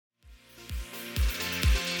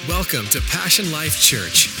Welcome to Passion Life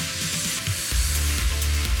Church.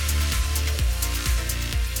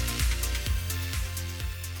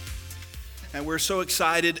 And we're so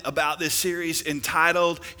excited about this series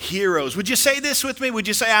entitled Heroes. Would you say this with me? Would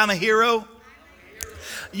you say I'm a hero?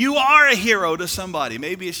 You are a hero to somebody.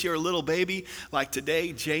 Maybe it's your little baby. Like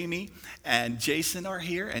today, Jamie and Jason are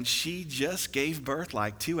here, and she just gave birth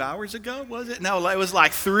like 2 hours ago, was it? No, it was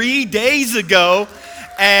like 3 days ago,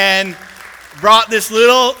 and brought this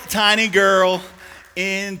little tiny girl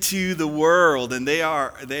into the world, and they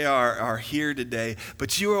are here today.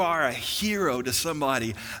 But you are a hero to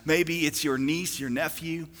somebody. Maybe it's your niece, your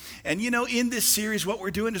nephew. And you know, in this series, what we're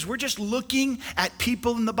doing is we're just looking at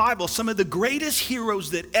people in the Bible, some of the greatest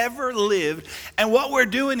heroes that ever lived. And what we're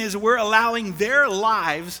doing is we're allowing their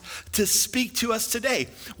lives to speak to us today.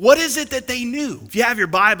 What is it that they knew? If you have your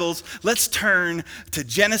Bibles, let's turn to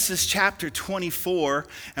Genesis chapter 24,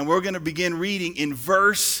 and we're going to begin reading in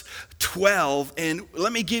verse 12, and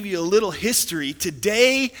let me give you a little history.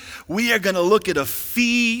 Today, we are going to look at a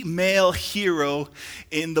female hero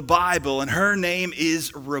in the Bible, and her name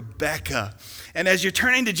is Rebecca. And as you're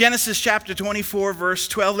turning to Genesis chapter 24, verse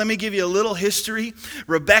 12, let me give you a little history.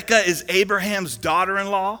 Rebecca is Abraham's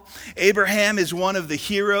daughter-in-law. Abraham is one of the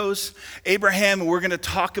heroes. Abraham, we're going to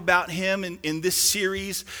talk about him in this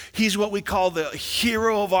series. He's what we call the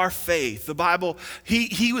hero of our faith. The Bible,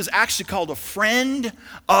 he was actually called a friend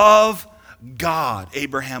of God,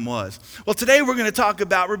 Abraham was. Well, today we're going to talk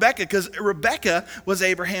about Rebecca because Rebecca was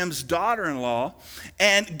Abraham's daughter-in-law,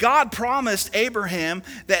 and God promised Abraham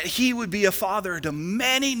that he would be a father to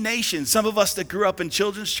many nations. Some of us that grew up in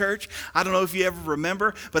children's church, I don't know if you ever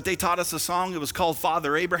remember, but they taught us a song. It was called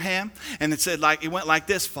Father Abraham, and it went like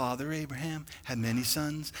this: Father Abraham had many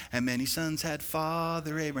sons, and many sons had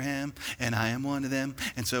Father Abraham, and I am one of them,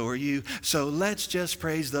 and so are you. So let's just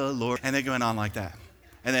praise the Lord. And they're going on like that.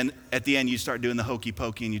 And then at the end, you start doing the hokey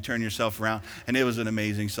pokey and you turn yourself around. And it was an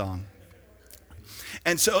amazing song.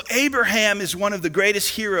 And so Abraham is one of the greatest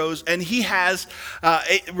heroes. And he has,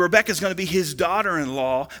 Rebecca's going to be his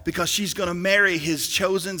daughter-in-law because she's going to marry his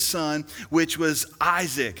chosen son, which was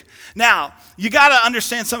Isaac. Now, you got to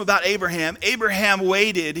understand something about Abraham. Abraham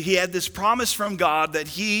waited. He had this promise from God that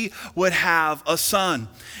he would have a son.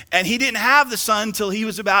 And he didn't have the son until he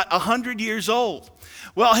was about 100 years old.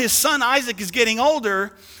 Well, his son Isaac is getting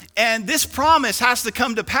older, and this promise has to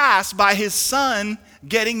come to pass by his son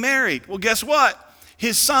getting married. Well, guess what?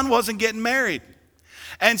 His son wasn't getting married.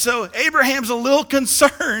 And so Abraham's a little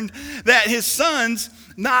concerned that his son's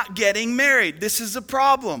not getting married. This is a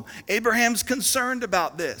problem. Abraham's concerned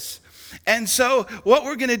about this. And so what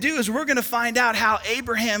we're going to do is we're going to find out how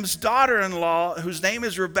Abraham's daughter-in-law, whose name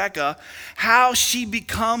is Rebecca, how she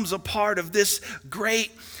becomes a part of this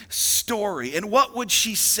great story. And what would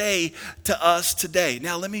she say to us today?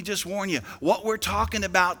 Now, let me just warn you, what we're talking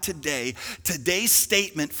about today, today's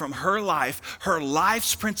statement from her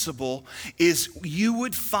life's principle is you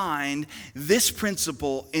would find this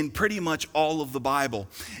principle in pretty much all of the Bible.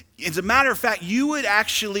 As a matter of fact, you would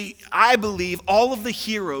actually, I believe, all of the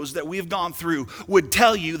heroes that we've gone through would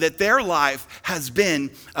tell you that their life has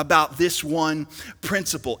been about this one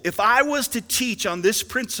principle. If I was to teach on this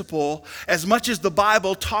principle as much as the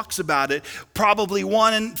Bible talks about it, probably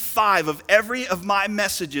 1 in 5 of every of my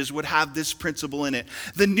messages would have this principle in it.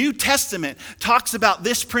 The New Testament talks about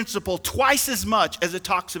this principle twice as much as it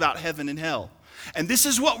talks about heaven and hell. And this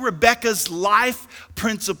is what Rebecca's life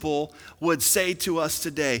principle would say to us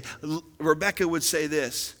today. Rebecca would say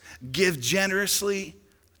this: give generously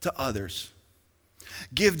to others.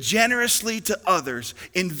 Give generously to others.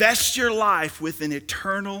 Invest your life with an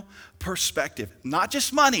eternal perspective. Not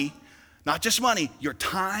just money, your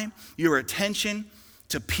time, your attention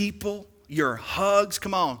to people, your hugs.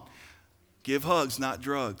 Come on, give hugs, not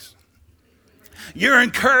drugs. Your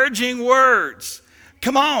encouraging words.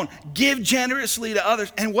 Come on, give generously to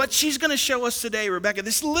others. And what she's going to show us today, Rebecca,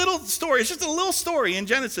 this little story, it's just a little story in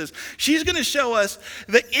Genesis. She's going to show us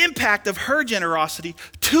the impact of her generosity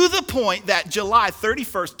to the point that July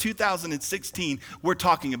 31st, 2016, we're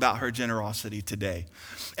talking about her generosity today.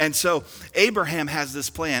 And so Abraham has this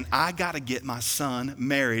plan. I got to get my son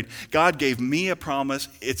married. God gave me a promise.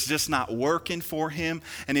 It's just not working for him.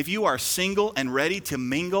 And if you are single and ready to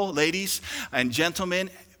mingle, ladies and gentlemen,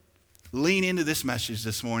 lean into this message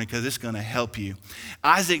this morning because it's going to help you.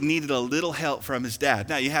 Isaac needed a little help from his dad.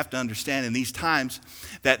 Now, you have to understand in these times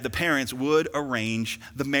that the parents would arrange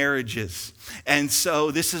the marriages. And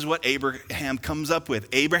so this is what Abraham comes up with.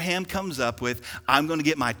 Abraham comes up with, I'm going to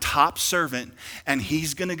get my top servant, and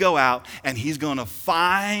he's going to go out, and he's going to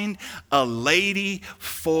find a lady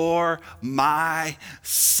for my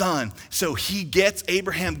son. So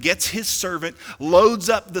Abraham gets his servant, loads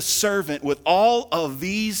up the servant with all of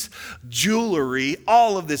these jewelry,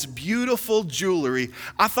 all of this beautiful jewelry.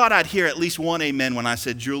 I thought I'd hear at least one amen when I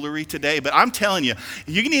said jewelry today, but I'm telling you,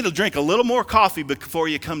 you need to drink a little more coffee before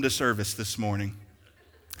you come to service this morning.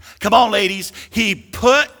 Come on, ladies. He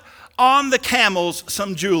put on the camels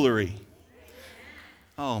some jewelry.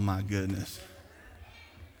 Oh, my goodness.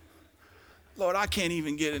 Lord, I can't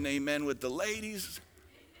even get an amen with the ladies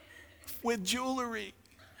with jewelry.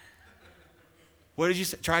 What did you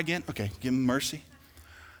say? Try again? Okay, give him mercy.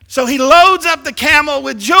 So he loads up the camel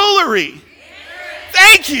with jewelry.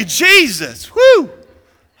 Thank you, Jesus. Woo!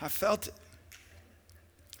 I felt it.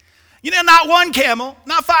 You know, not one camel,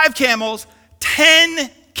 not 5 camels,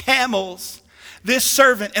 10 camels. This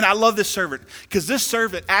servant, and I love this servant, because this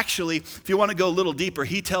servant actually, if you want to go a little deeper,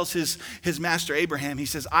 he tells his master Abraham, he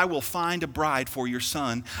says, I will find a bride for your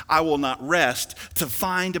son. I will not rest to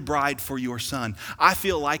find a bride for your son. I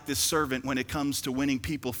feel like this servant when it comes to winning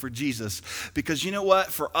people for Jesus, because you know what?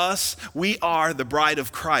 For us, we are the bride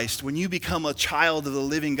of Christ. When you become a child of the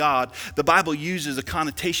living God, the Bible uses a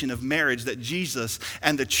connotation of marriage, that Jesus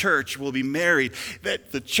and the church will be married,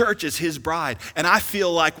 that the church is his bride. And I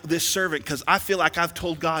feel like this servant, because I feel like I've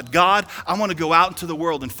told God, I want to go out into the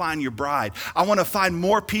world and find your bride. I want to find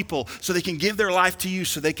more people so they can give their life to you,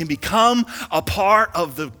 so they can become a part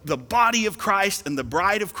of the body of Christ and the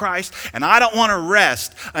bride of Christ. And I don't want to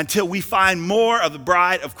rest until we find more of the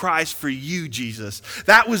bride of Christ for you, Jesus.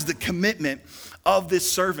 That was the commitment of this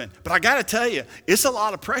servant. But I got to tell you, it's a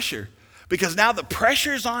lot of pressure. Because now the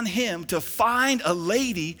pressure's on him to find a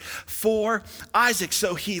lady for Isaac.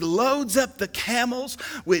 So he loads up the camels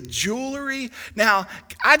with jewelry. Now,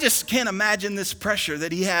 I just can't imagine this pressure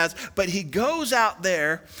that he has. But he goes out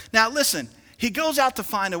there. Now, listen, he goes out to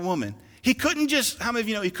find a woman. He couldn't just, how many of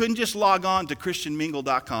you know, he couldn't just log on to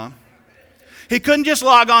ChristianMingle.com. He couldn't just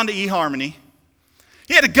log on to eHarmony.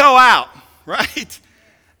 He had to go out, right?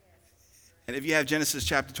 And if you have Genesis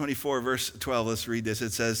chapter 24, verse 12, let's read this.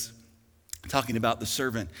 It says, talking about the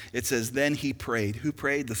servant, it says, then he prayed. Who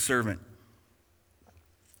prayed? The servant.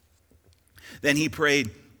 Then he prayed,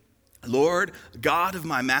 Lord, God of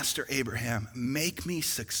my master Abraham, make me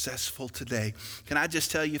successful today. Can I just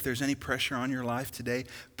tell you, if there's any pressure on your life today,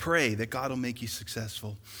 pray that God will make you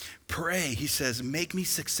successful. Pray, he says, make me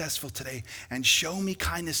successful today and show me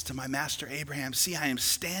kindness to my master Abraham. See, I am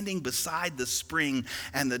standing beside the spring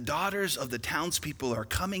and the daughters of the townspeople are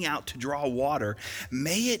coming out to draw water.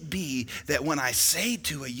 May it be that when I say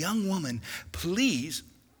to a young woman, please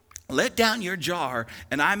let down your jar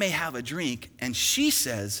and I may have a drink. And she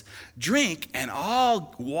says, drink and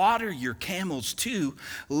I'll water your camels too.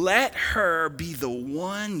 Let her be the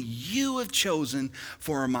one you have chosen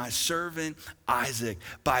for my servant Isaac.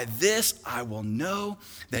 By this I will know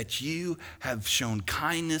that you have shown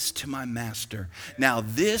kindness to my master. Now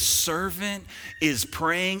this servant is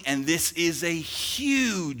praying, and this is a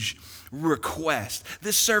huge request.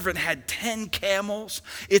 This servant had 10 camels.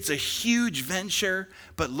 It's a huge venture,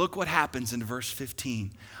 but look what happens in verse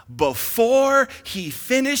 15. Before he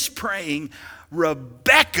finished praying,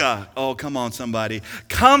 Rebecca, oh come on somebody,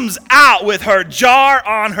 comes out with her jar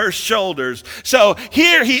on her shoulders. So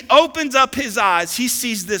here he opens up his eyes. He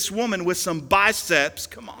sees this woman with some biceps,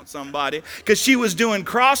 come on somebody, because she was doing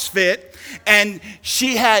CrossFit, and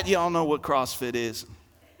she had, y'all know what CrossFit is.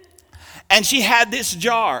 And she had this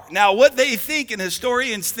jar. Now, what they think, and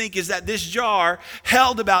historians think, is that this jar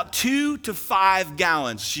held about 2 to 5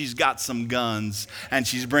 gallons. She's got some guns, and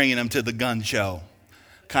she's bringing them to the gun show.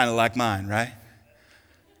 Kind of like mine, right?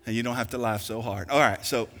 And you don't have to laugh so hard. All right,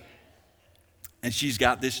 so, and she's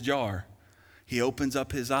got this jar. He opens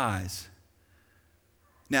up his eyes.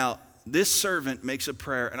 Now, this servant makes a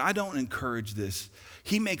prayer, and I don't encourage this.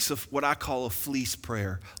 He makes what I call a fleece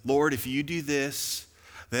prayer. Lord, if you do this,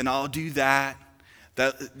 then I'll do that.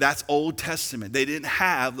 That's Old Testament. They didn't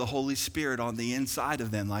have the Holy Spirit on the inside of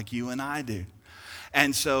them like you and I do.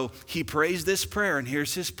 And so he prays this prayer, and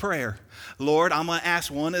here's his prayer. Lord, I'm going to ask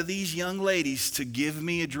one of these young ladies to give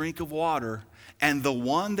me a drink of water, and the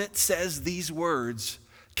one that says these words,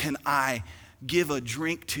 can I give a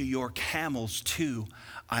drink to your camels too?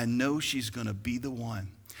 I know she's going to be the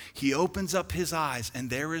one. He opens up his eyes, and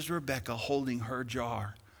there is Rebecca holding her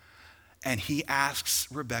jar. And he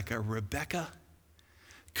asks Rebekah, Rebekah,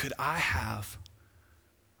 could I have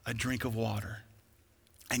a drink of water?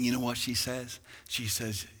 And you know what she says? She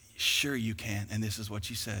says, sure you can. And this is what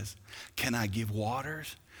she says. Can I give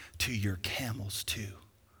waters to your camels too?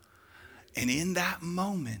 And in that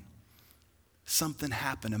moment, something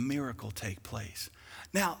happened, a miracle take place.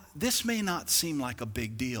 Now, this may not seem like a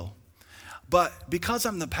big deal, but because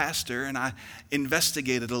I'm the pastor and I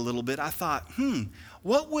investigated a little bit, I thought,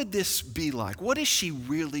 what would this be like? What is she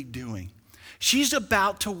really doing? She's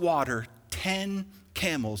about to water 10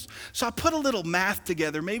 camels. So I put a little math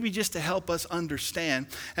together, maybe just to help us understand,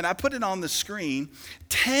 and I put it on the screen.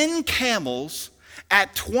 10 camels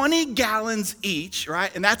at 20 gallons each,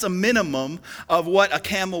 right? And that's a minimum of what a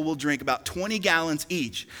camel will drink, about 20 gallons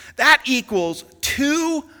each. That equals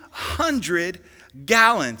 200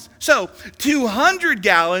 gallons. So 200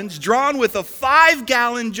 gallons drawn with a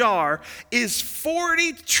 5-gallon jar is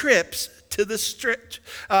 40 trips to the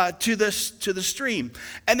stream.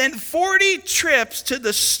 And then 40 trips to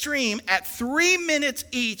the stream at 3 minutes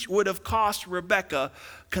each would have cost Rebekah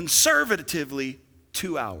conservatively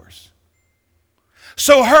 2 hours.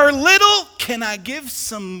 So her little, can I give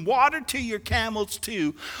some water to your camels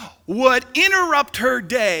too, would interrupt her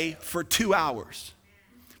day for 2 hours.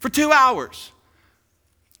 For 2 hours.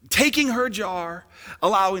 Taking her jar,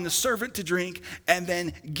 allowing the servant to drink, and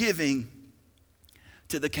then giving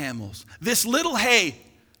to the camels. This little, hey,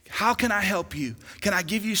 how can I help you? Can I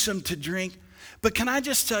give you some to drink? But can I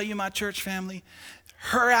just tell you, my church family,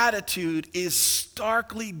 her attitude is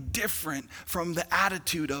starkly different from the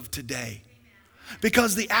attitude of today.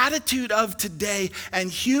 Because the attitude of today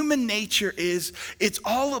and human nature is, it's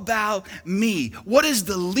all about me. What is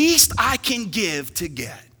the least I can give to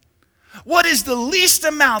get? What is the least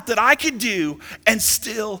amount that I could do and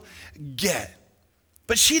still get?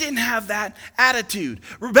 But she didn't have that attitude.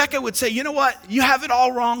 Rebekah would say, you know what? You have it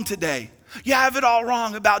all wrong today. You have it all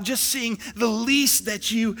wrong about just seeing the least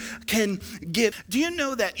that you can give. Do you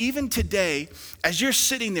know that even today, as you're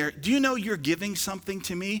sitting there, do you know you're giving something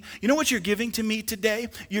to me? You know what you're giving to me today?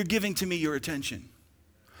 You're giving to me your attention.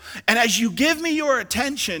 And as you give me your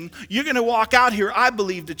attention, you're going to walk out here, I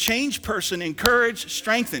believe, to change person, encourage,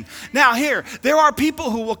 strengthen. Now here, there are people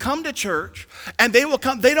who will come to church and they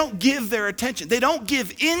don't give their attention. They don't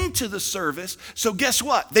give into the service. So guess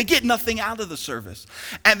what? They get nothing out of the service.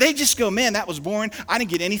 And they just go, man, that was boring. I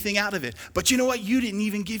didn't get anything out of it. But you know what? You didn't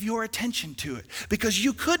even give your attention to it. Because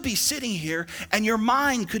you could be sitting here and your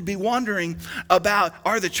mind could be wondering about,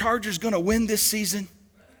 are the Chargers going to win this season?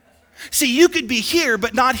 See, you could be here,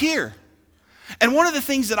 but not here. And one of the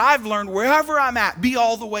things that I've learned, wherever I'm at, be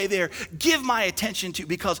all the way there. Give my attention to,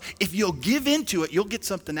 because if you'll give into it, you'll get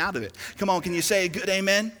something out of it. Come on, can you say a good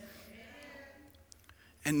amen?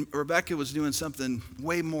 And Rebekah was doing something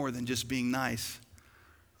way more than just being nice.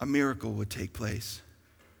 A miracle would take place.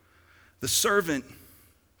 The servant,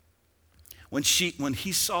 when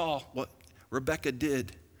he saw what Rebekah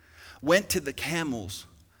did, went to the camels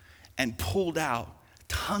and pulled out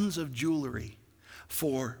tons of jewelry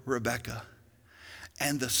for Rebekah.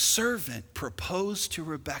 And the servant proposed to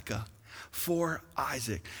Rebekah for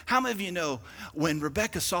Isaac. How many of you know when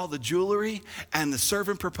Rebekah saw the jewelry and the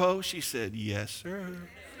servant proposed, she said, yes, sir.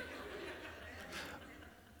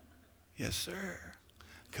 Yes, sir.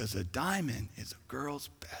 Because a diamond is a girl's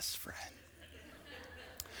best friend.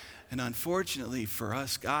 And unfortunately for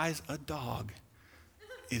us guys, a dog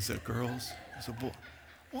is a boy.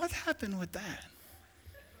 What happened with that?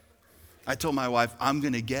 I told my wife, I'm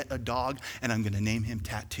going to get a dog and I'm going to name him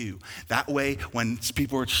Tattoo. That way, when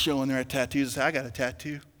people are showing their tattoos, I say, I got a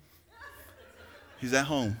tattoo. He's at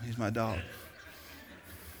home. He's my dog.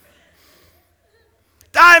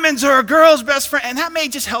 Diamonds are a girl's best friend. And that may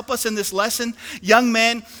just help us in this lesson. Young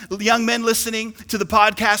men listening to the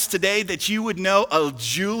podcast today, that you would know a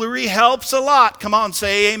jewelry helps a lot. Come on,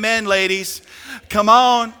 say amen, ladies. Come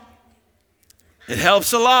on. It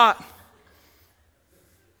helps a lot.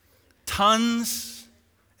 Tons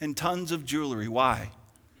and tons of jewelry. Why?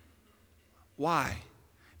 Why?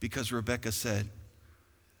 Because Rebekah said,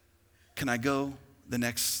 can I go the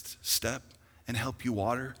next step and help you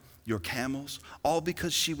water your camels? All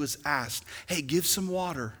because she was asked, hey, give some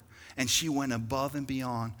water. And she went above and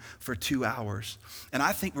beyond for 2 hours. And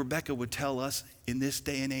I think Rebekah would tell us in this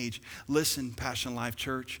day and age, listen, Passion Life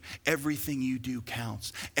Church, everything you do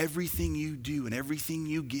counts. Everything you do and everything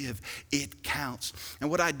you give, it counts. And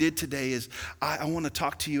what I did today is I want to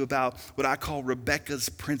talk to you about what I call Rebekah's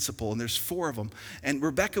principle. And there's 4 of them. And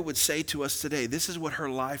Rebekah would say to us today, this is what her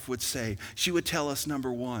life would say. She would tell us,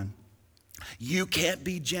 number 1, you can't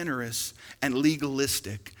be generous and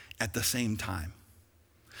legalistic at the same time.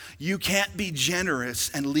 You can't be generous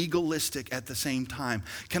and legalistic at the same time.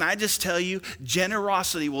 Can I just tell you,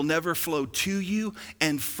 generosity will never flow to you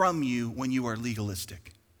and from you when you are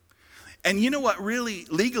legalistic. And you know what? Really,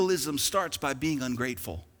 legalism starts by being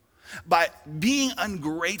ungrateful. By being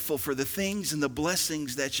ungrateful for the things and the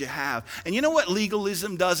blessings that you have. And you know what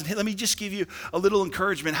legalism does? And let me just give you a little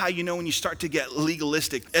encouragement how you know when you start to get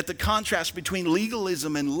legalistic. At the contrast between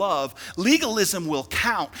legalism and love, legalism will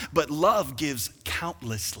count, but love gives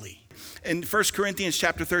countlessly. In 1 Corinthians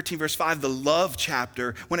chapter 13, verse 5, the love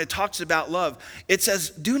chapter, when it talks about love, it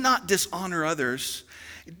says, do not dishonor others.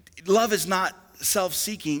 Love is not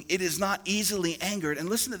self-seeking. It is not easily angered. And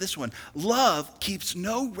listen to this one. Love keeps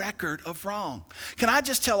no record of wrong. Can I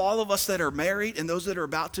just tell all of us that are married and those that are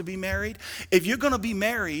about to be married, if you're going to be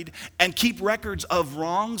married and keep records of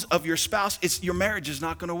wrongs of your spouse, your marriage is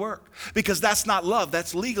not going to work, because that's not love.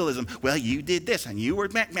 That's legalism. Well, you did this and you were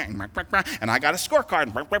and I got a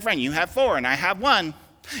scorecard and you have 4 and I have 1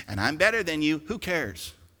 and I'm better than you. Who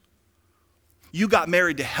cares? You got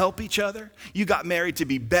married to help each other. You got married to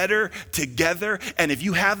be better together. And if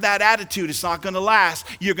you have that attitude, it's not going to last.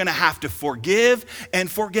 You're going to have to forgive and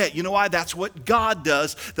forget. You know why? That's what God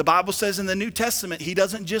does. The Bible says in the New Testament, he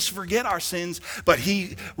doesn't just forget our sins, but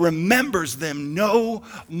he remembers them no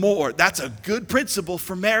more. That's a good principle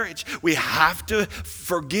for marriage. We have to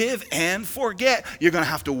forgive and forget. You're going to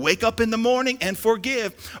have to wake up in the morning and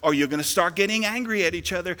forgive, or you're going to start getting angry at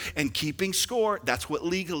each other and keeping score. That's what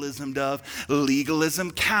legalism does.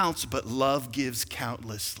 Legalism counts, but love gives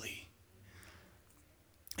countlessly.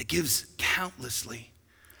 It gives countlessly.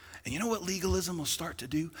 And you know what legalism will start to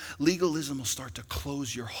do? Legalism will start to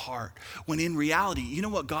close your heart. When in reality, you know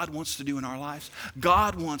what God wants to do in our lives?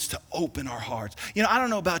 God wants to open our hearts. You know, I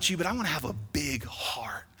don't know about you, but I want to have a big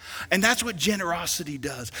heart. And that's what generosity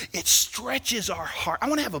does. It stretches our heart. I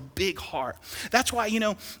want to have a big heart. That's why, you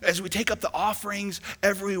know, as we take up the offerings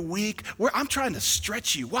every week, I'm trying to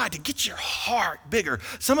stretch you. Why? To get your heart bigger.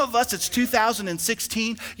 Some of us, it's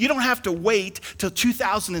 2016. You don't have to wait till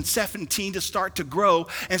 2017 to start to grow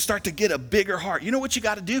and start to get a bigger heart. You know what you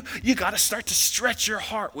got to do? You got to start to stretch your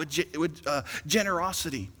heart with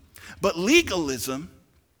generosity. But legalism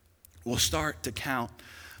will start to count.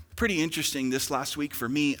 Pretty interesting this last week for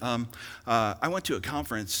me. I went to a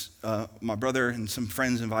conference. My brother and some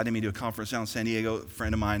friends invited me to a conference down in San Diego. A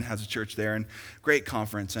friend of mine has a church there, and great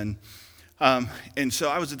conference. And so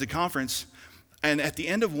I was at the conference, and at the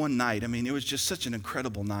end of one night, I mean, it was just such an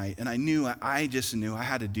incredible night, and I just knew I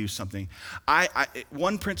had to do something.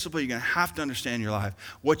 One principle you're going to have to understand in your life: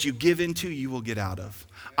 what you give into, you will get out of.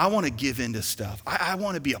 I want to give into stuff. I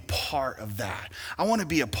want to be a part of that. I want to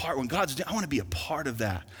be a part, when God's doing, I want to be a part of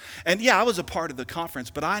that. And yeah, I was a part of the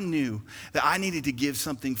conference, but I knew that I needed to give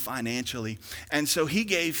something financially. And so he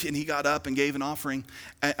got up and gave an offering.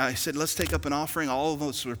 I said, let's take up an offering. All of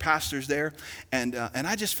us were pastors there. And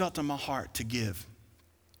I just felt in my heart to give.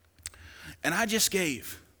 And I just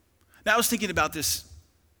gave. Now, I was thinking about this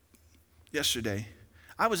yesterday.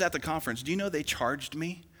 I was at the conference. Do you know they charged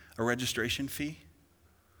me a registration fee?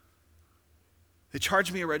 They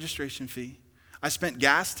charged me a registration fee. I spent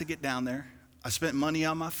gas to get down there. I spent money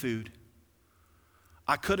on my food.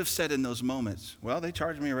 I could have said in those moments, well, they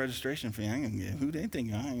charged me a registration fee. I ain't gonna get. Who they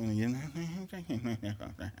think I ain't gonna get?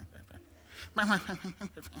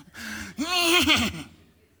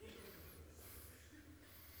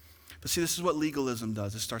 But see, this is what legalism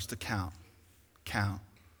does. It starts to count.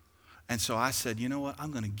 And so I said, you know what?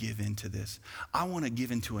 I'm going to give into this. I want to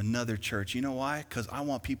give into another church. You know why? Because I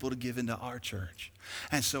want people to give into our church.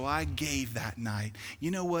 And so I gave that night.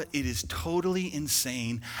 You know what? It is totally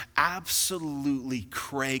insane, absolutely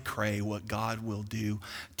cray-cray what God will do.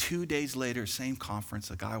 2 days later, same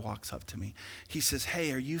conference, a guy walks up to me. He says,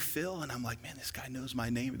 hey, are you Phil? And I'm like, man, this guy knows my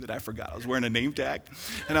name that I forgot. I was wearing a name tag.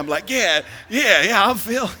 And I'm like, yeah, I'm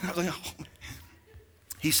Phil. And I was like, oh.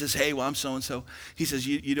 He says, hey, well, I'm so-and-so. He says,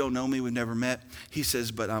 you don't know me. We've never met. He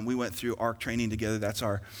says, but we went through ARC training together. That's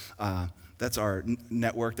our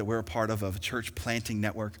network that we're a part of a church planting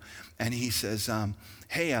network. And he says,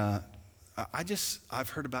 hey, I've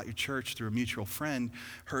heard about your church through a mutual friend,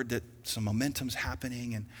 heard that some momentum's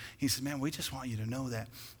happening. And he said, man, we just want you to know that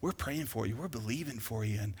we're praying for you. We're believing for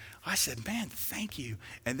you. And I said, man, thank you.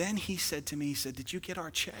 And then he said to me, he said, did you get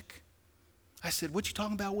our check? I said, what you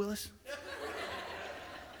talking about, Willis?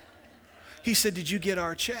 He said, did you get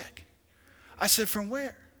our check? I said, from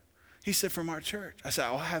where? He said, from our church. I said,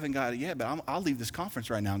 oh, I haven't got it yet, but I'll leave this conference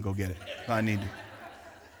right now and go get it if I need to.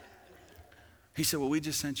 He said, well, we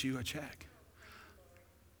just sent you a check.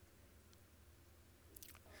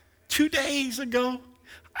 2 days ago,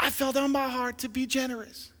 I felt on my heart to be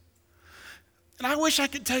generous. And I wish I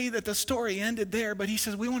could tell you that the story ended there, but he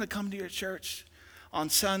says, we want to come to your church on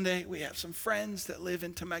Sunday. We have some friends that live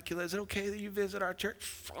in Temecula. Is it okay that you visit our church?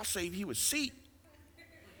 I'll save you a seat.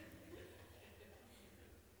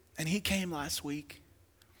 And he came last week.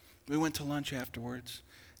 We went to lunch afterwards.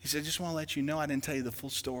 He said, just want to let you know, I didn't tell you the full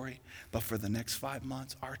story, but for the next 5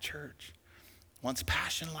 months, our church wants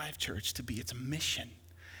Passion Life Church to be its mission.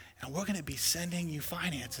 And we're going to be sending you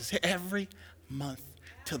finances every month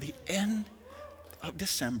till the end of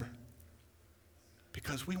December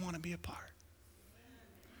because we want to be a part.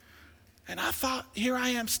 And I thought, here I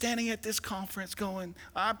am standing at this conference going,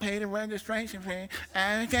 I paid a registration fee.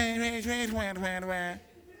 And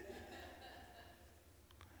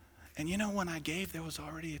you know, when I gave, there was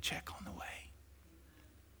already a check on the way.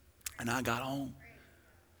 And I got home,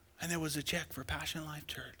 and there was a check for Passion Life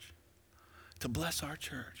Church to bless our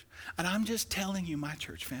church. And I'm just telling you, my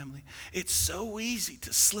church family, it's so easy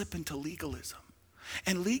to slip into legalism.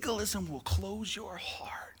 And legalism will close your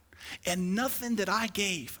heart. And nothing that I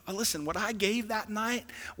gave, listen, what I gave that night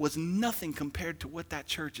was nothing compared to what that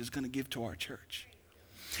church is going to give to our church.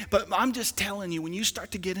 But I'm just telling you, when you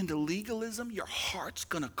start to get into legalism, your heart's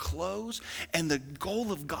going to close. And the goal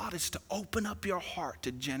of God is to open up your heart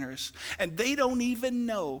to generous. And they don't even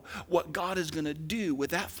know what God is going to do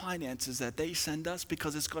with that finances that they send us,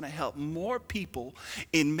 because it's going to help more people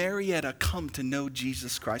in Marietta come to know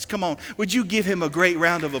Jesus Christ. Come on, would you give him a great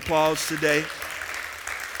round of applause today?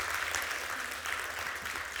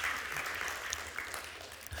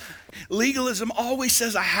 Legalism always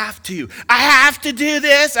says, I have to do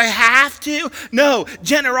this, I have to. No,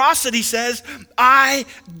 generosity says, I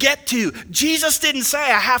get to. Jesus didn't say,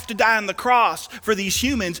 I have to die on the cross for these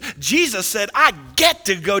humans. Jesus said, I get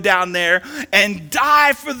to go down there and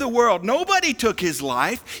die for the world. Nobody took his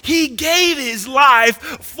life. He gave his life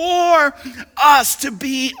for us to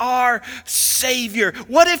be our Savior.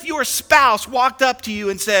 What if your spouse walked up to you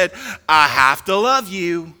and said, I have to love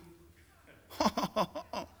you?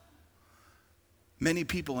 Many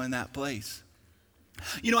people in that place.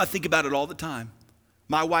 You know, I think about it all the time.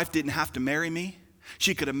 My wife didn't have to marry me.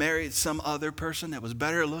 She could have married some other person that was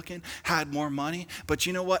better looking, had more money. But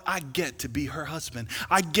you know what? I get to be her husband.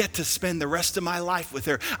 I get to spend the rest of my life with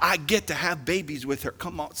her. I get to have babies with her.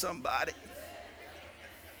 Come on, somebody.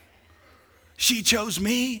 She chose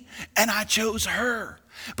me and I chose her.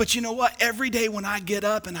 But you know what? Every day when I get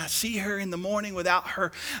up and I see her in the morning without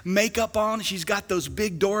her makeup on, she's got those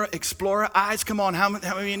big Dora Explorer eyes. Come on, how many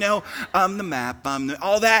of you know? I'm the map,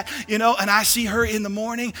 all that, you know, and I see her in the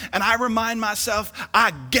morning and I remind myself,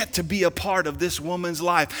 I get to be a part of this woman's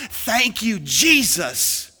life. Thank you,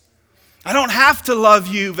 Jesus. I don't have to love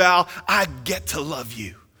you, Val. I get to love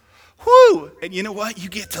you. Whoo! And you know what? You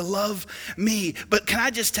get to love me. But can I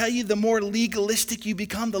just tell you, the more legalistic you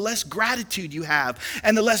become, the less gratitude you have.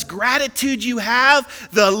 And the less gratitude you have,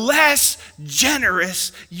 the less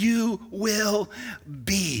generous you will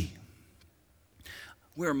be.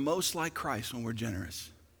 We're most like Christ when we're generous.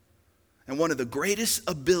 And one of the greatest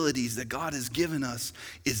abilities that God has given us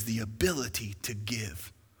is the ability to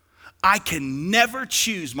give. I can never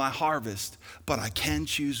choose my harvest, but I can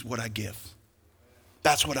choose what I give.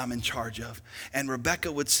 That's what I'm in charge of. And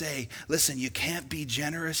Rebecca would say, listen, you can't be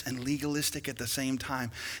generous and legalistic at the same time.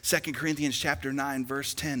 2 Corinthians chapter 9,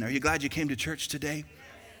 verse 10. Are you glad you came to church today?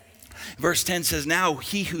 Verse 10 says, now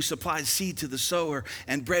he who supplies seed to the sower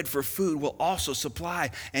and bread for food will also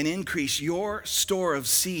supply and increase your store of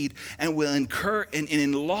seed and will incur and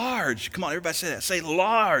enlarge. Come on, everybody say that. Say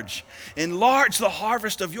large. Enlarge the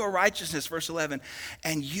harvest of your righteousness. Verse 11.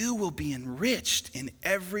 And you will be enriched in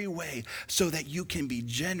every way so that you can be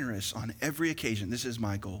generous on every occasion. This is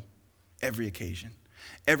my goal. Every occasion.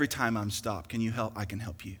 Every time I'm stopped, can you help? I can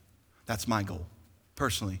help you. That's my goal.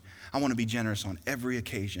 Personally, I want to be generous on every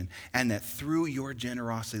occasion, and that through your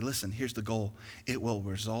generosity, listen, here's the goal. It will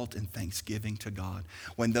result in thanksgiving to God.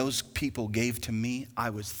 When those people gave to me, I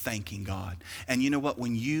was thanking God. And you know what?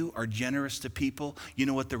 When you are generous to people, you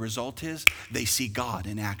know what the result is? They see God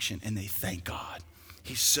in action, and they thank God.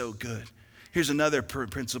 He's so good. Here's another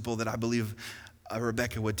principle that I believe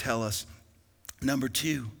Rebecca would tell us. Number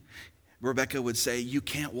 2, Rebecca would say, you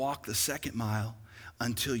can't walk the second mile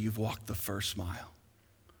until you've walked the first mile.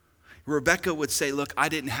 Rebecca would say, look, I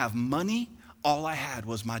didn't have money. All I had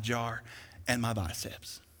was my jar and my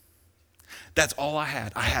biceps. That's all I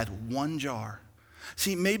had. I had one jar.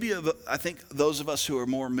 See, maybe I think those of us who are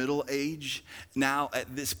more middle age now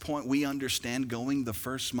at this point, we understand going the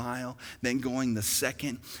first mile, then going the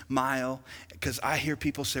second mile. Because I hear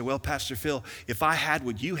people say, well, Pastor Phil, if I had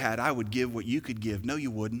what you had, I would give what you could give. No, you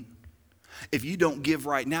wouldn't. If you don't give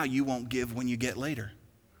right now, you won't give when you get later.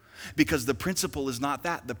 because the principle is not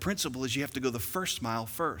that. The principle is you have to go the first mile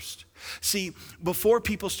first. See, before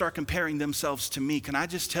people start comparing themselves to me, can I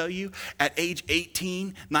just tell you, at age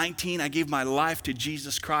 18, 19, I gave my life to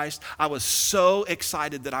Jesus Christ. I was so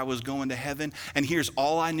excited that I was going to heaven. And here's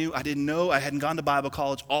all I knew. I didn't know. I hadn't gone to Bible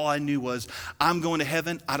college. All I knew was, I'm going to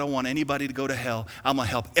heaven. I don't want anybody to go to hell. I'm going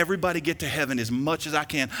to help everybody get to heaven as much as I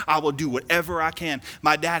can. I will do whatever I can.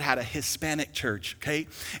 My dad had a Hispanic church, okay?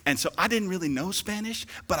 And so I didn't really know Spanish,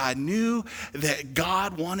 but I knew that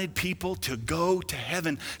God wanted people to go to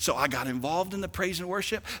heaven. So I got involved in the praise and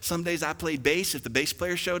worship. Some days I played bass. If the bass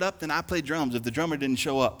player showed up, then I played drums. If the drummer didn't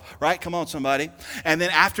show up, right? Come on, somebody. And then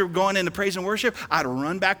after going into praise and worship, I'd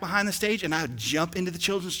run back behind the stage and I'd jump into the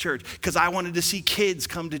children's church because I wanted to see kids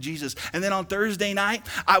come to Jesus. And then on Thursday night,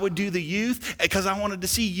 I would do the youth because I wanted to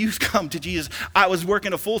see youth come to Jesus. I was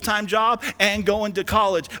working a full-time job and going to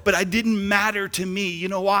college, but it didn't matter to me. You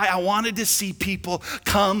know why? I wanted to see people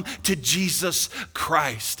come to Jesus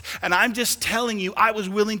Christ. And I'm just telling you, I was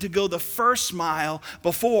willing to go the first mile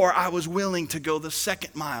before I was willing to go the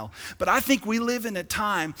second mile. But I think we live in a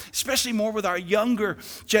time, especially more with our younger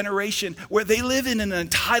generation, where they live in an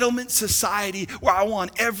entitlement society where I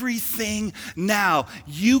want everything now.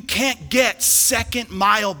 You can't get second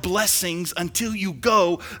mile blessings until you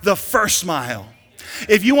go the first mile.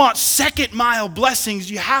 If you want second mile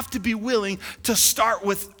blessings, you have to be willing to start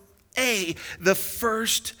with the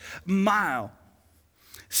first mile.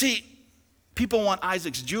 See, people want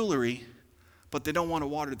Isaac's jewelry, but they don't want to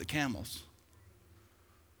water the camels.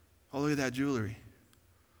 Oh, look at that jewelry.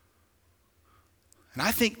 And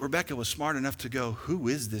I think Rebecca was smart enough to go, who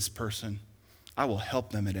is this person? I will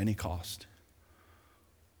help them at any cost.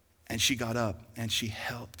 And she got up and she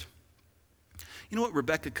helped. You know what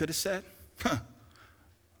Rebecca could have said?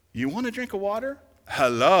 You want a drink of water?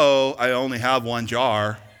 Hello, I only have one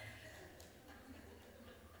jar.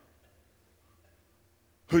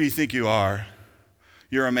 Who do you think you are?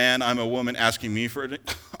 You're a man, I'm a woman, asking me for a drink?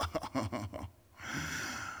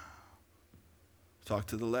 Talk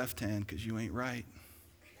to the left hand because you ain't right.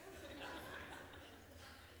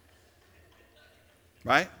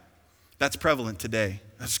 Right? That's prevalent today.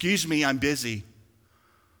 Excuse me, I'm busy.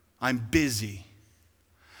 I'm busy.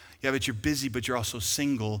 Yeah, but you're busy, but you're also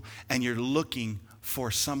single, and you're looking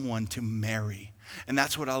for someone to marry. And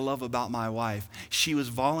that's what I love about my wife. She was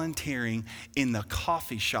volunteering in the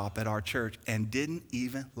coffee shop at our church and didn't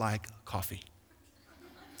even like coffee.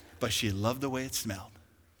 But she loved the way it smelled.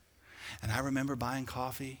 And I remember buying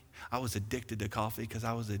coffee. I was addicted to coffee because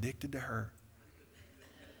I was addicted to her.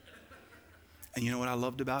 And you know what I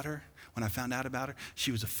loved about her? When I found out about her,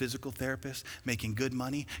 she was a physical therapist making good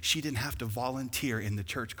money. She didn't have to volunteer in the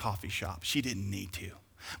church coffee shop. She didn't need to.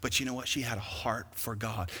 But you know what? She had a heart for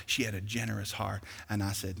God. She had a generous heart. And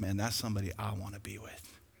I said, man, that's somebody I want to be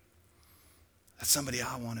with. That's somebody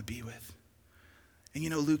I want to be with. And you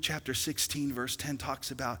know, Luke chapter 16, verse 10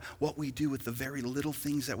 talks about what we do with the very little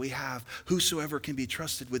things that we have. Whosoever can be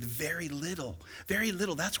trusted with very little. Very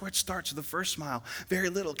little. That's where it starts, the first mile. Very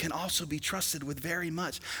little can also be trusted with very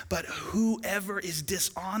much. But whoever is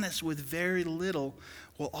dishonest with very little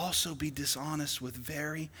will also be dishonest with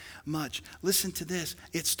very much. Listen to this.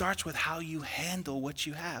 It starts with how you handle what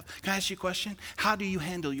you have. Can I ask you a question? How do you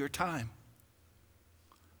handle your time?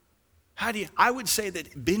 I would say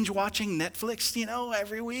that binge watching Netflix,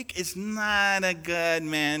 every week is not a good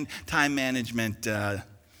time management. Let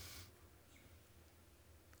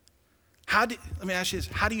me ask you this: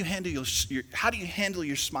 how do you handle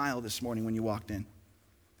your smile this morning when you walked in?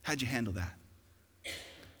 How'd you handle that?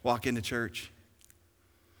 Walk into church.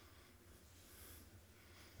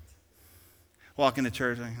 Walk into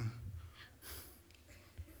church.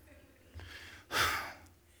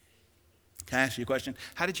 Can I ask you a question?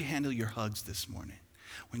 How did you handle your hugs this morning?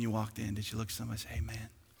 When you walked in, did you look at somebody and say, hey, man,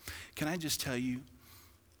 can I just tell you,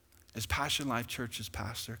 as Passion Life Church's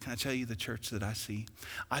pastor, can I tell you the church that I see?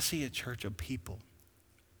 I see a church of people,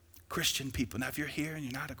 Christian people. Now, if you're here and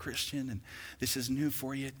you're not a Christian and this is new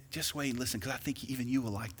for you, just wait and listen, because I think even you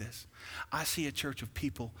will like this. I see a church of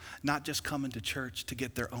people not just coming to church to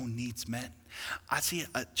get their own needs met. I see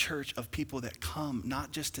a church of people that come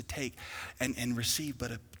not just to take and receive,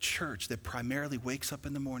 but a church that primarily wakes up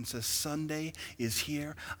in the morning and says, Sunday is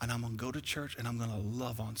here and I'm going to go to church and I'm going to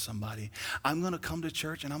love on somebody. I'm going to come to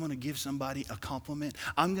church and I'm going to give somebody a compliment.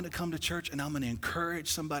 I'm going to come to church and I'm going to encourage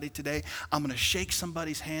somebody today. I'm going to shake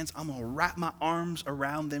somebody's hands. I'm going to wrap my arms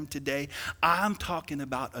around them today. I'm talking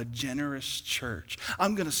about a generous church.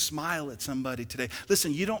 I'm going to smile at somebody today.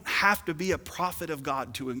 Listen, you don't have to be a prophet of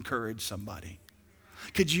God to encourage somebody.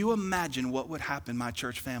 Could you imagine what would happen, my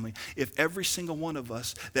church family, if every single one of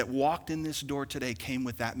us that walked in this door today came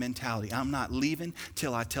with that mentality? I'm not leaving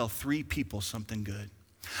till I tell 3 people something good.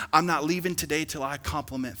 I'm not leaving today till I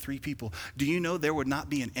compliment 3 people. Do you know there would not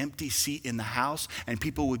be an empty seat in the house and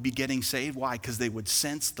people would be getting saved? Why? Because they would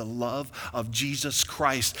sense the love of Jesus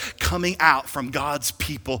Christ coming out from God's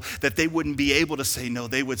people, that they wouldn't be able to say no.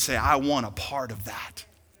 They would say, I want a part of that.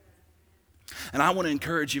 And I want to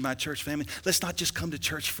encourage you, my church family, let's not just come to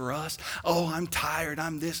church for us. Oh, I'm tired,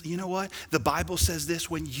 I'm this. You know what? The Bible says this: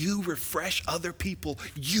 when you refresh other people,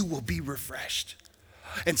 you will be refreshed.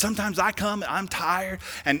 And sometimes I come, I'm tired,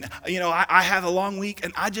 and I have a long week,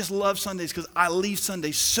 and I just love Sundays because I leave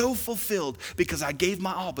Sundays so fulfilled because I gave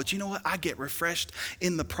my all. But you know what? I get refreshed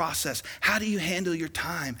in the process. How do you handle your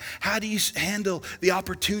time? How do you handle the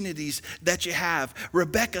opportunities that you have?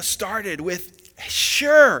 Rebecca started with,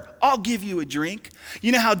 sure, I'll give you a drink.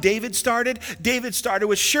 You know how David started? David started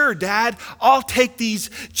with, sure, Dad, I'll take these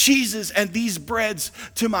cheeses and these breads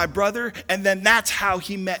to my brother. And then that's how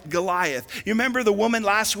he met Goliath. You remember the woman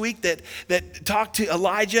last week that talked to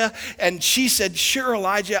Elijah, and she said, sure,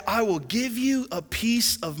 Elijah, I will give you a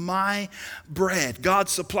piece of my bread. God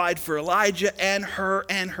supplied for Elijah and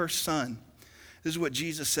her son. This is what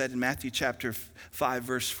Jesus said in Matthew chapter 5,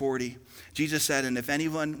 verse 40. Jesus said, and if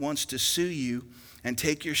anyone wants to sue you and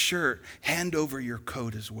take your shirt, hand over your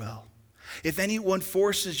coat as well. If anyone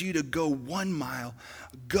forces you to go 1 mile,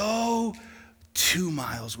 go 2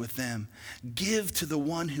 miles with them. Give to the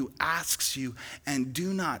one who asks you, and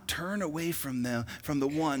do not turn away from the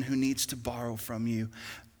one who needs to borrow from you.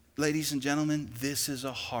 Ladies and gentlemen, this is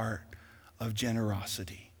a heart of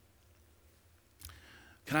generosity.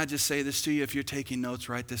 Can I just say this to you? If you're taking notes,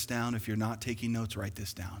 write this down. If you're not taking notes, write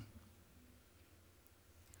this down.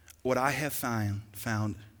 What I have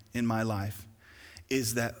found in my life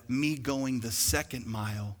is that me going the 2nd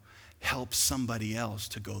mile helps somebody else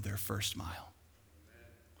to go their 1st mile.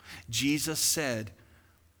 Jesus said,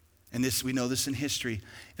 and this we know this in history,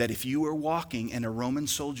 that if you were walking and a Roman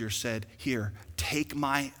soldier said, here, take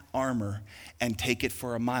my armor and take it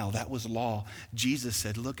for a mile. That was law. Jesus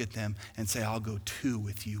said, look at them and say, I'll go 2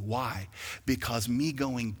 with you. Why? Because me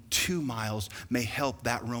going 2 miles may help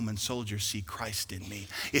that Roman soldier see Christ in me.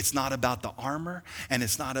 It's not about the armor, and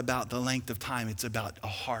it's not about the length of time. It's about a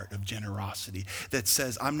heart of generosity that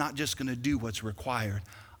says, I'm not just going to do what's required.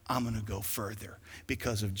 I'm going to go further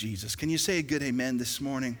because of Jesus. Can you say a good amen this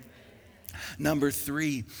morning? Number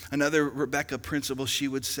 3, another Rebecca principle, she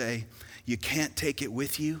would say, you can't take it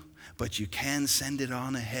with you, but you can send it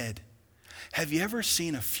on ahead. Have you ever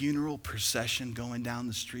seen a funeral procession going down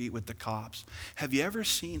the street with the cops? Have you ever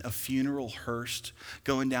seen a funeral hearse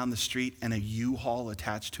going down the street and a U-Haul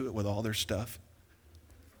attached to it with all their stuff?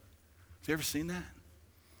 Have you ever seen that?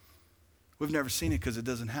 We've never seen it because it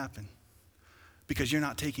doesn't happen. Because you're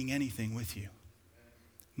not taking anything with you.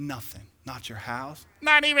 Nothing. Not your house.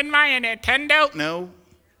 Not even my Nintendo. No.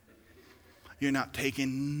 You're not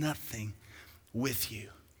taking nothing with you.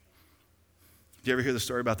 Did you ever hear the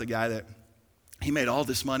story about the guy that he made all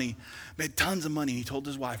this money, made tons of money, and he told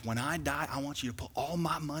his wife, when I die, I want you to put all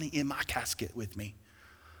my money in my casket with me.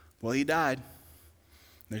 Well, he died.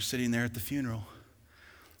 They're sitting there at the funeral.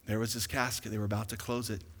 There was his casket. They were about to close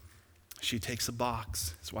it. She takes a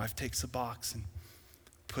box. His wife takes a box and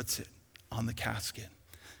puts it on the casket.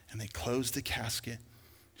 And they close the casket.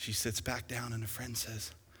 She sits back down, and a friend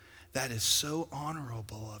says, that is so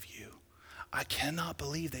honorable of you. I cannot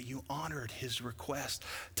believe that you honored his request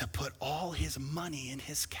to put all his money in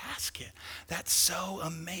his casket. That's so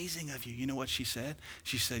amazing of you. You know what she said?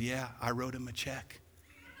 She said, yeah, I wrote him a check.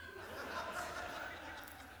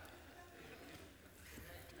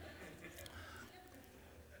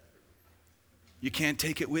 You can't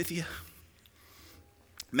take it with you?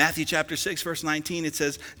 Matthew chapter 6, verse 19, it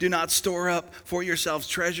says, do not store up for yourselves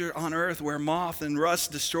treasure on earth where moth and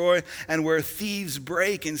rust destroy and where thieves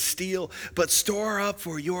break and steal, but store up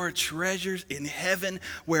for your treasures in heaven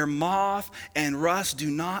where moth and rust do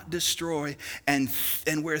not destroy and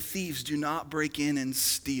where thieves do not break in and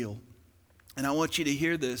steal. And I want you to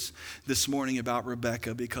hear this morning about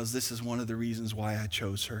Rebecca, because this is one of the reasons why I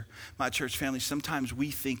chose her. My church family, sometimes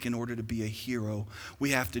we think in order to be a hero, we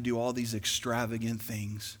have to do all these extravagant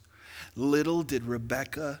things. Little did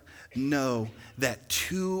Rebecca know that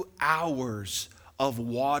 2 hours of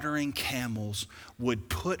watering camels would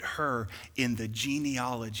put her in the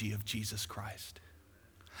genealogy of Jesus Christ.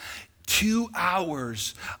 2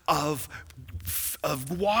 hours of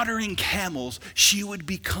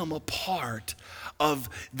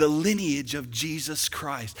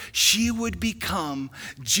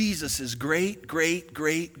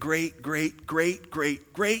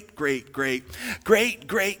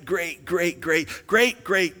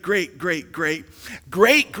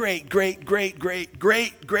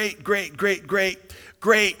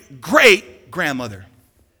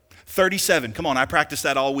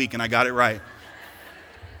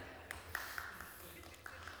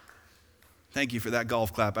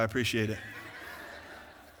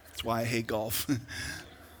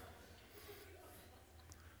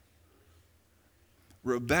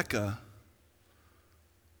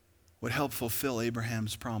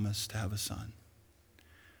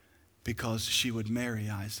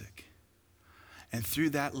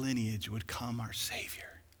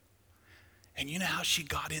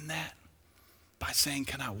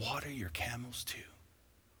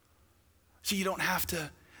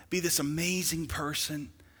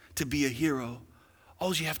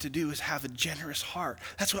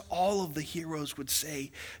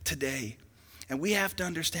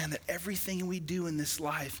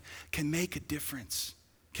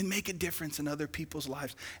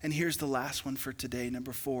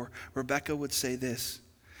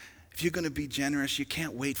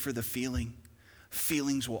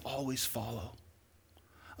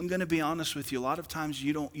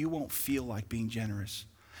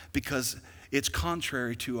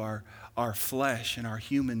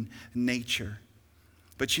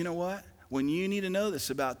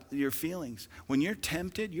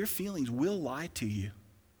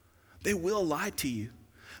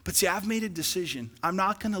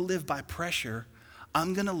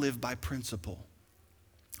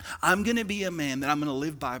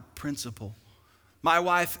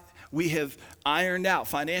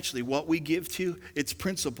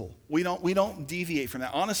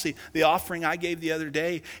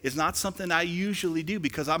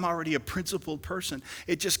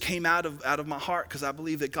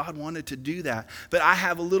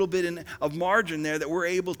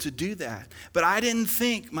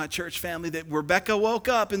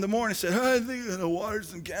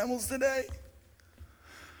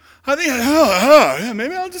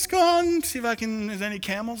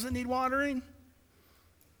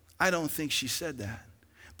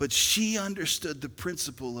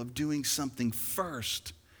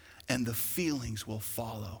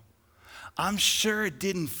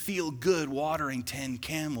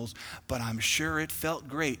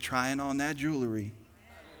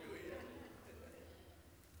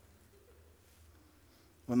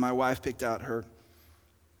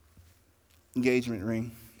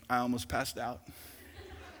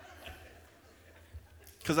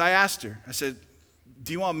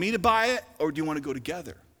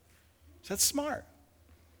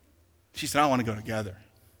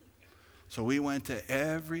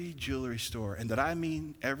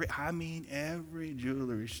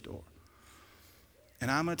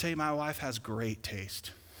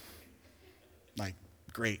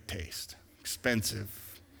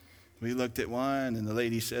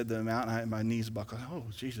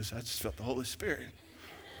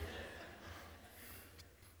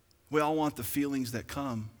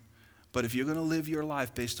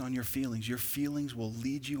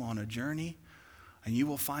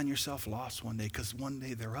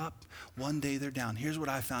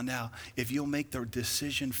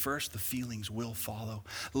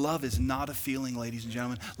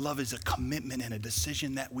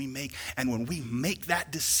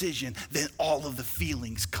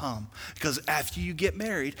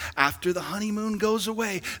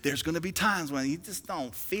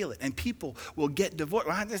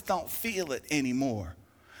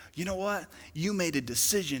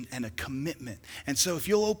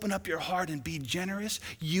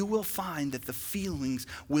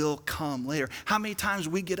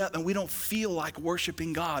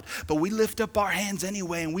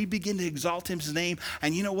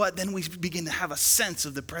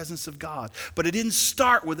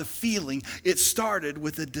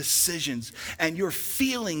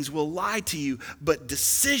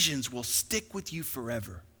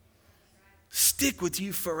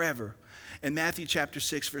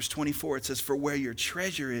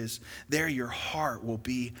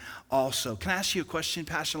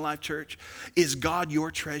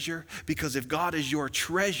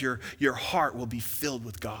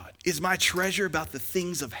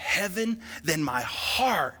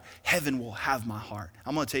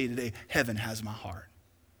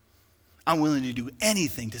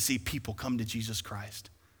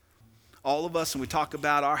all of us, and we talk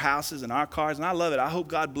about our houses and our cars, and I love it. I hope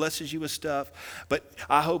God blesses you with stuff, but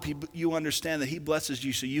I hope you understand that he blesses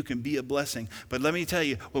you so you can be a blessing. But let me tell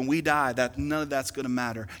you, when we die, none of that's going to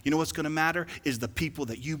matter. You know what's going to matter is the people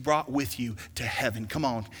that you brought with you to heaven. Come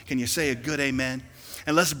on, can you say a good amen?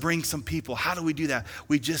 And let's bring some people. How do we do that?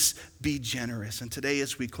 We just be generous. And today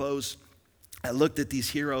as we close, I looked at these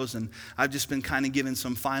heroes, and I've just been kind of giving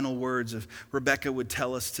some final words. If Rebecca would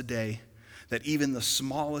tell us today that even the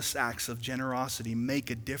smallest acts of generosity make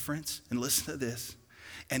a difference. And listen to this.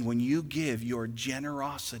 And when you give, your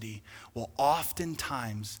generosity will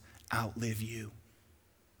oftentimes outlive you.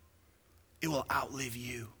 It will outlive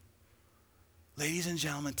you. Ladies and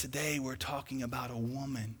gentlemen, today we're talking about a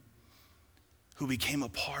woman who became a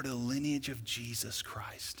part of the lineage of Jesus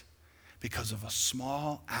Christ because of a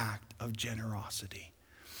small act of generosity.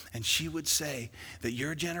 And she would say that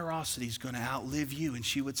your generosity is going to outlive you. And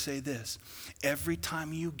she would say this: every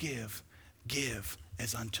time you give, give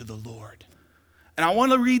as unto the Lord. And I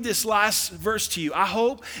want to read this last verse to you. I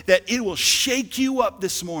hope that it will shake you up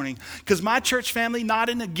this morning. Because my church family, not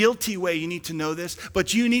in a guilty way, you need to know this,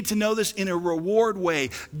 but you need to know this in a reward way.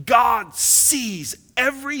 God sees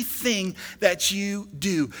everything that you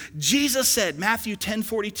do. Jesus said, Matthew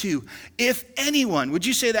 10:42, if anyone, would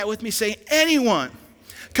you say that with me? Say anyone.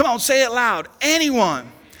 Come on, say it loud. Anyone.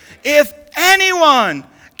 If anyone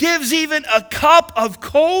gives even a cup of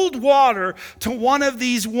cold water to one of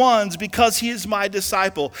these ones because he is my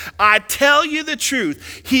disciple, I tell you the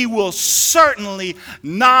truth, he will certainly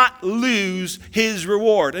not lose his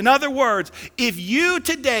reward. In other words, if you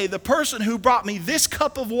today, the person who brought me this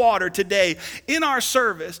cup of water today in our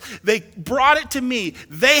service, they brought it to me,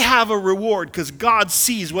 they have a reward because God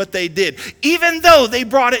sees what they did. Even though they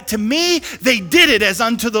brought it to me, they did it as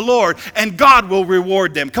unto the Lord, and God will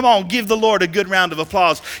reward them. Come on, give the Lord a good round of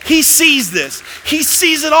applause. He sees this. He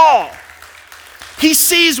sees it all. He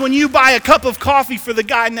sees when you buy a cup of coffee for the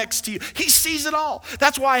guy next to you. He sees it all.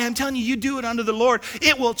 That's why I'm telling you, you do it unto the Lord.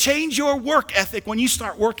 It will change your work ethic when you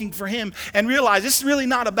start working for him and realize it's really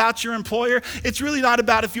not about your employer. It's really not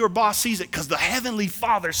about if your boss sees it, because the Heavenly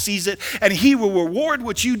Father sees it, and he will reward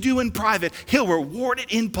what you do in private. He'll reward it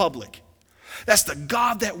in public. That's the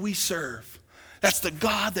God that we serve. That's the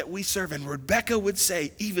God that we serve. And Rebecca would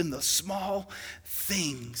say, even the small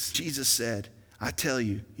things. Jesus said, I tell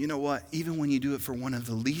you, you know what? Even when you do it for one of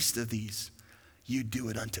the least of these, you do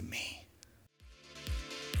it unto me.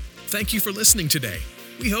 Thank you for listening today.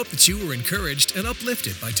 We hope that you were encouraged and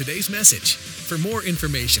uplifted by today's message. For more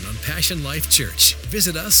information on Passion Life Church,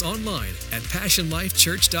 visit us online at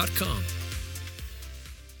passionlifechurch.com.